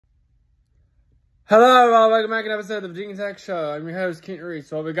Hello, welcome back to an episode of the Virginia Tech Show. I'm your host, Kent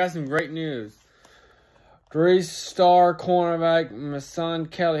Reese. Well, we got some great news. Three-star cornerback MIsun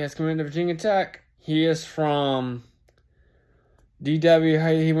Kelley has committed to Virginia Tech. He is from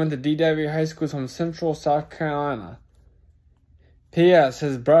DW. He went to DW High School from Central South Carolina. P.S.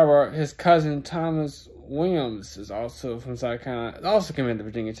 His cousin Thomas Williams is also from South Carolina. Also committed to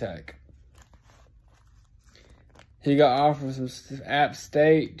Virginia Tech. He got offers from App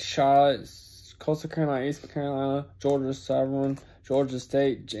State, Charlotte, Coastal Carolina, East Carolina, Georgia Southern, Georgia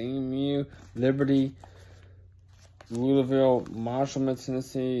State, JMU, Liberty, Louisville, Marshall,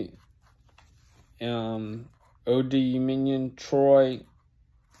 Tennessee, OD Union, Troy,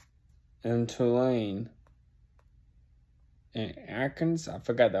 and Tulane. And Atkins, I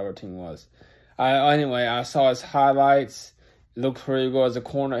forgot that what team was. Anyway, I saw his highlights. It looked pretty good as a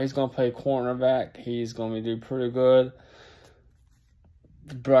corner. He's going to play cornerback. He's going to do pretty good.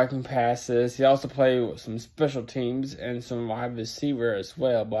 Blocking passes. He also played with some special teams and some wide receiver as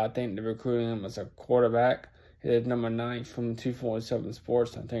well. But I think they're recruiting him as a quarterback. He is number 9 from 247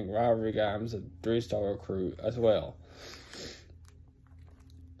 Sports. I think Rivalry got him as a 3-star recruit as well.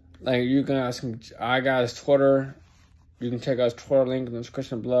 Like, you can ask him. I got his Twitter. You can check out his Twitter link in the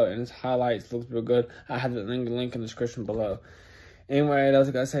description below. And his highlights looks real good. I have the link in the description below. Anyway, that's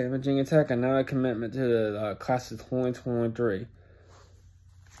what I say to Virginia Tech. Another commitment to the class of 2023.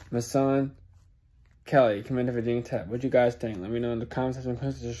 MIsun Kelley committed to Virginia Tech. What you guys think? Let me know in the comment section.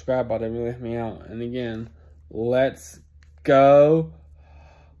 Click the subscribe button. They really help me out. And again, let's go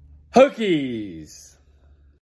Hokies!